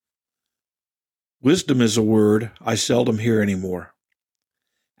Wisdom is a word I seldom hear anymore.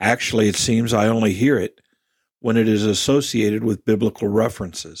 Actually, it seems I only hear it when it is associated with biblical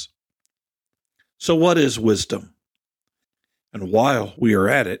references. So what is wisdom? And while we are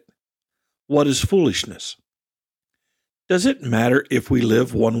at it, what is foolishness? Does it matter if we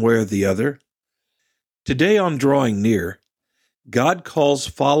live one way or the other? Today on Drawing Near, God calls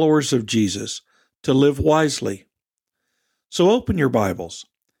followers of Jesus to live wisely. So open your Bibles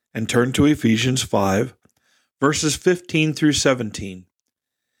and turn to Ephesians 5, verses 15 through 17,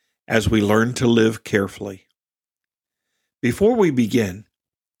 as we learn to live carefully. Before we begin,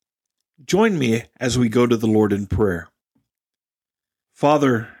 join me as we go to the Lord in prayer.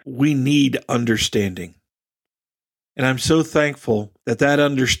 Father, we need understanding. And I'm so thankful that that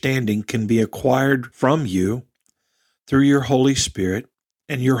understanding can be acquired from you through your Holy Spirit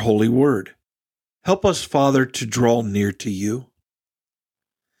and your holy word. Help us, Father, to draw near to you.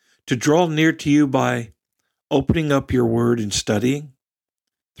 To draw near to you by opening up your word and studying,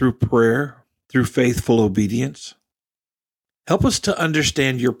 through prayer, through faithful obedience. Help us to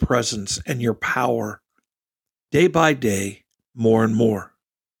understand your presence and your power day by day, more and more.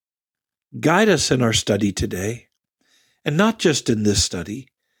 Guide us in our study today, and not just in this study,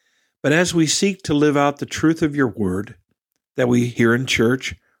 but as we seek to live out the truth of your word that we hear in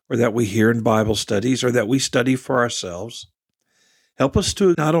church, or that we hear in Bible studies, or that we study for ourselves. Help us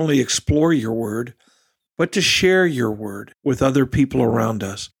to not only explore your word, but to share your word with other people around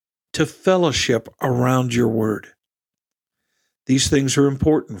us, to fellowship around your word. These things are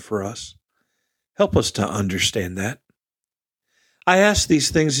important for us. Help us to understand that. I ask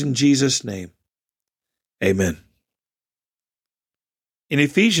these things in Jesus' name. Amen. In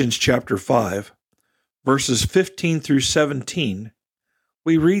Ephesians chapter 5, verses 15 through 17,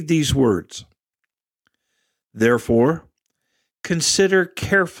 we read these words. Therefore, consider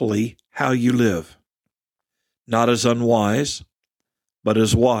carefully how you live, not as unwise, but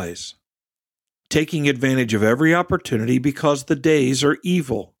as wise, taking advantage of every opportunity because the days are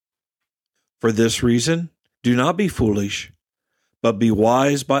evil. For this reason, do not be foolish, but be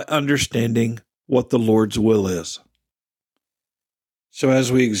wise by understanding what the Lord's will is. So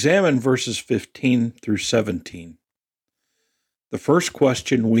as we examine verses 15 through 17, the first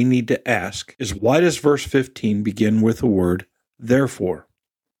question we need to ask is, why does verse 15 begin with the word therefore?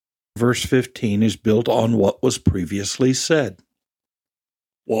 Verse 15 is built on what was previously said.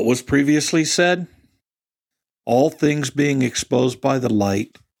 What was previously said? All things being exposed by the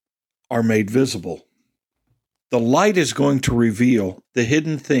light are made visible. The light is going to reveal the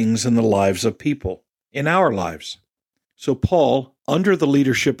hidden things in the lives of people, in our lives. So Paul, under the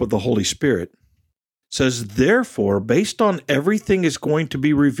leadership of the Holy Spirit, says, therefore, based on everything is going to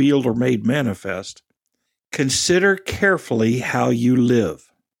be revealed or made manifest, consider carefully how you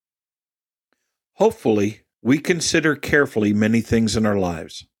live. Hopefully, we consider carefully many things in our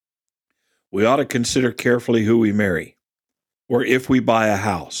lives. We ought to consider carefully who we marry, or if we buy a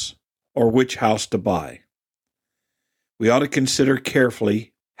house, or which house to buy. We ought to consider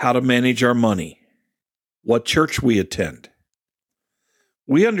carefully how to manage our money, what church we attend.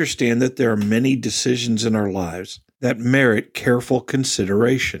 We understand that there are many decisions in our lives that merit careful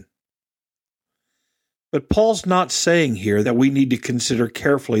consideration. But Paul's not saying here that we need to consider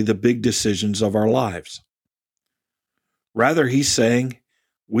carefully the big decisions of our lives. Rather, he's saying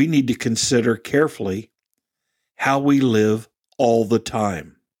we need to consider carefully how we live all the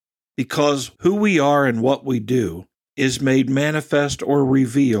time, because who we are and what we do is made manifest or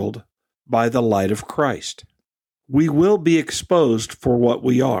revealed by the light of Christ. We will be exposed for what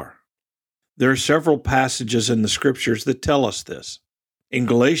we are. There are several passages in the Scriptures that tell us this. In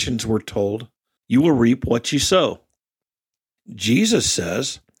Galatians, we're told, you will reap what you sow. Jesus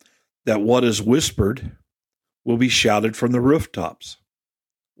says that what is whispered will be shouted from the rooftops.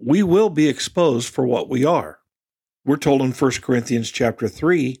 We will be exposed for what we are. We're told in 1 Corinthians chapter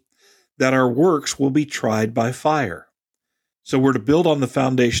 3 that our works will be tried by fire. So we're to build on the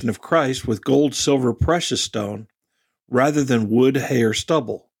foundation of Christ with gold, silver, precious stone, rather than wood, hay, or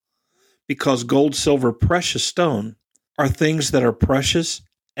stubble, because gold, silver, precious stone are things that are precious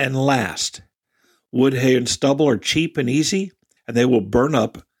and last. Wood, hay, and stubble are cheap and easy, and they will burn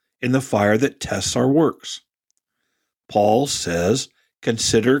up in the fire that tests our works. Paul says,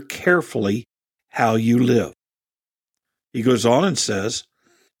 consider carefully how you live. He goes on and says,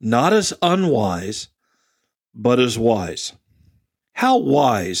 not as unwise, but as wise. How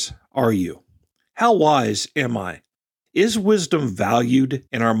wise are you? How wise am I? Is wisdom valued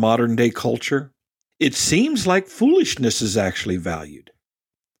in our modern day culture? It seems like foolishness is actually valued.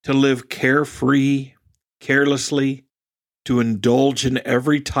 To live carefree, carelessly, to indulge in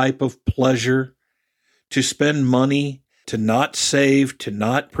every type of pleasure to spend money, to not save, to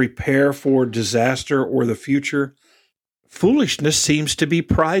not prepare for disaster or the future. Foolishness seems to be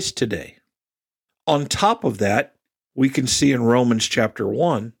prized today. On top of that, we can see in Romans chapter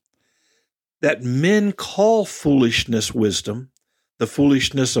 1 that men call foolishness wisdom, the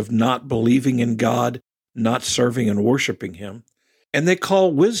foolishness of not believing in God, not serving and worshiping Him. And they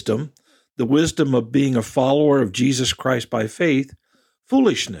call wisdom, the wisdom of being a follower of Jesus Christ by faith,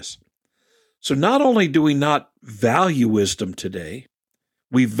 foolishness. So not only do we not value wisdom today,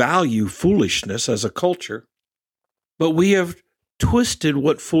 we value foolishness as a culture, but we have twisted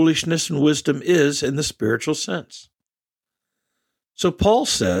what foolishness and wisdom is in the spiritual sense. So Paul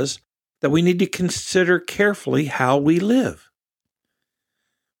says that we need to consider carefully how we live.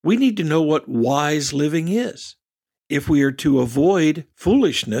 We need to know what wise living is if we are to avoid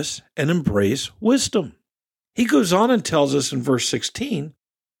foolishness and embrace wisdom. He goes on and tells us in verse 16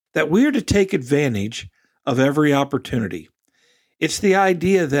 that we are to take advantage of every opportunity. It's the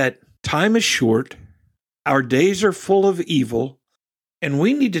idea that time is short, our days are full of evil, and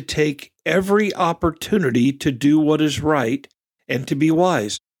we need to take every opportunity to do what is right and to be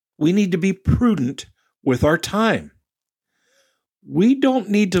wise. We need to be prudent with our time. We don't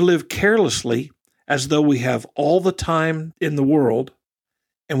need to live carelessly as though we have all the time in the world,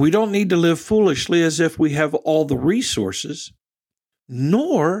 and we don't need to live foolishly as if we have all the resources,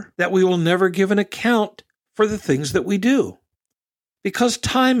 nor that we will never give an account for the things that we do. Because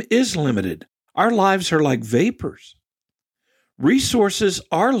time is limited. Our lives are like vapors. Resources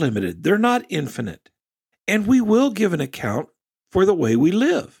are limited. They're not infinite. And we will give an account for the way we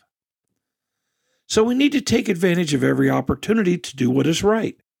live. So we need to take advantage of every opportunity to do what is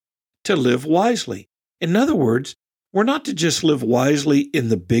right, to live wisely. In other words, we're not to just live wisely in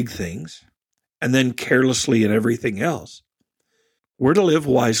the big things and then carelessly in everything else. We're to live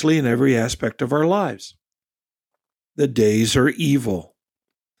wisely in every aspect of our lives. The days are evil.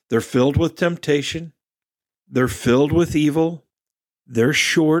 They're filled with temptation. They're filled with evil. They're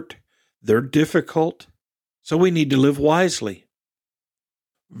short. They're difficult. So we need to live wisely.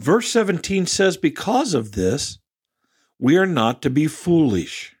 Verse 17 says, because of this, we are not to be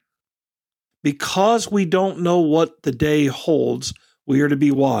foolish. Because we don't know what the day holds, we are to be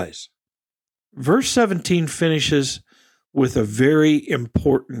wise. Verse 17 finishes with a very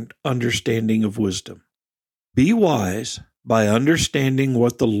important understanding of wisdom. Be wise by understanding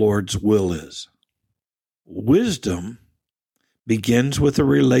what the Lord's will is. Wisdom begins with a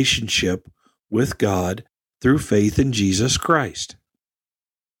relationship with God through faith in Jesus Christ.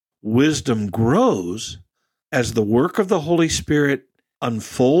 Wisdom grows as the work of the Holy Spirit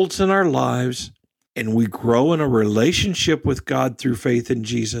unfolds in our lives and we grow in a relationship with God through faith in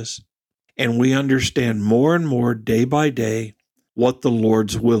Jesus, and we understand more and more day by day what the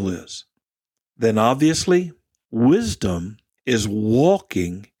Lord's will is. Then obviously, wisdom is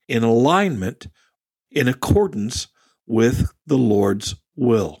walking in alignment, in accordance with the Lord's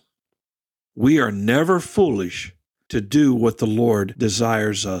will. We are never foolish to do what the Lord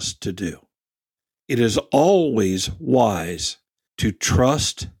desires us to do. It is always wise to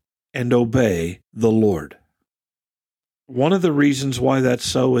trust and obey the Lord. One of the reasons why that's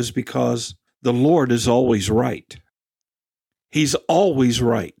so is because the Lord is always right. He's always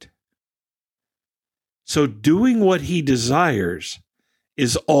right. So doing what He desires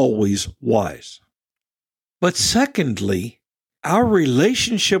is always wise. But secondly, our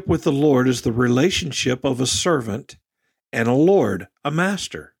relationship with the Lord is the relationship of a servant and a Lord, a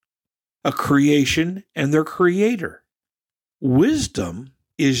master, a creation and their creator. Wisdom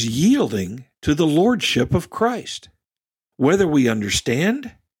is yielding to the lordship of Christ. Whether we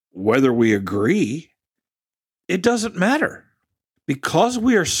understand, whether we agree, it doesn't matter. Because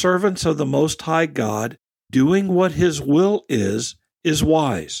we are servants of the Most High God, doing what His will is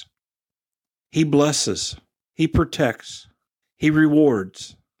wise. He blesses, He protects, He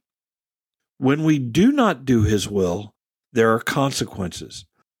rewards. When we do not do His will, there are consequences.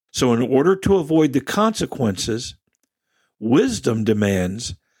 So in order to avoid the consequences, wisdom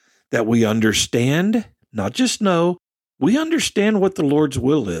demands that we understand, not just know, we understand what the Lord's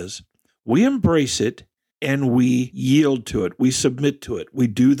will is, we embrace it, and we yield to it, we submit to it, we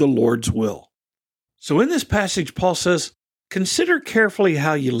do the Lord's will. So in this passage, Paul says, consider carefully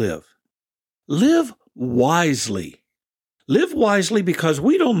how you live. Live wisely. Live wisely because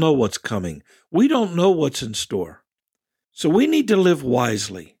we don't know what's coming. We don't know what's in store. So we need to live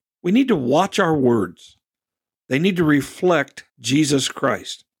wisely. We need to watch our words. They need to reflect Jesus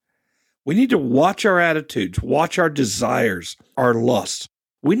Christ. We need to watch our attitudes, watch our desires, our lusts.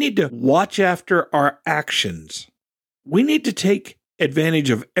 We need to watch after our actions. We need to take advantage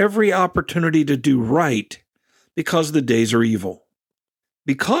of every opportunity to do right because the days are evil.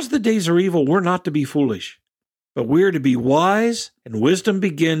 Because the days are evil, we're not to be foolish, but we're to be wise, and wisdom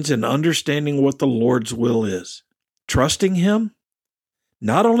begins in understanding what the Lord's will is. Trusting Him,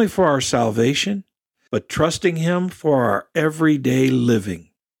 not only for our salvation, but trusting Him for our everyday living.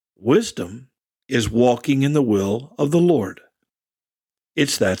 Wisdom is walking in the will of the Lord.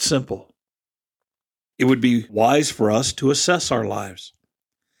 It's that simple. It would be wise for us to assess our lives.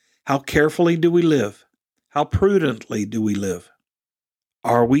 How carefully do we live? How prudently do we live?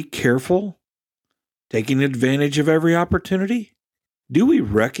 Are we careful, taking advantage of every opportunity? Do we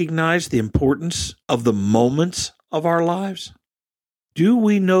recognize the importance of the moments of our lives? Do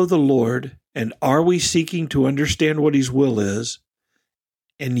we know the Lord, and are we seeking to understand what His will is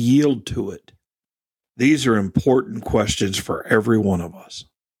and yield to it? These are important questions for every one of us.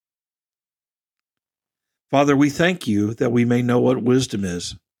 Father, we thank You that we may know what wisdom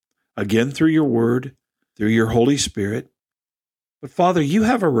is, again through Your Word, through Your Holy Spirit. But Father, You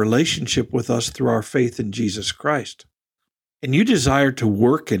have a relationship with us through our faith in Jesus Christ, and You desire to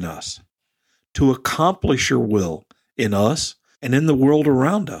work in us, to accomplish Your will in us and in the world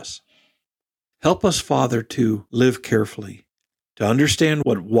around us. Help us, Father, to live carefully, to understand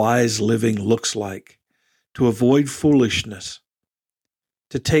what wise living looks like, to avoid foolishness,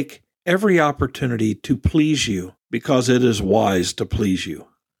 to take every opportunity to please You, because it is wise to please You.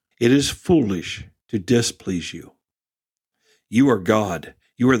 It is foolish to displease You. You are God.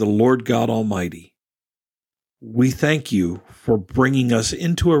 You are the Lord God Almighty. We thank You for bringing us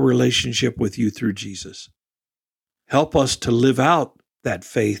into a relationship with You through Jesus. Help us to live out that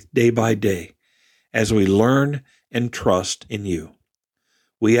faith day by day as we learn and trust in You.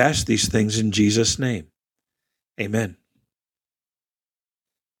 We ask these things in Jesus' name. Amen.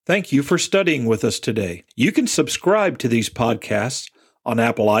 Thank you for studying with us today. You can subscribe to these podcasts on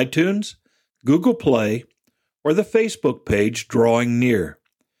Apple iTunes, Google Play, or the Facebook page Drawing Near.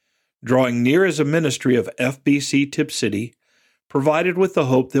 Drawing Near is a ministry of FBC Tipp City, provided with the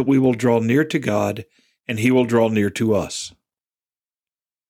hope that we will draw near to God and He will draw near to us.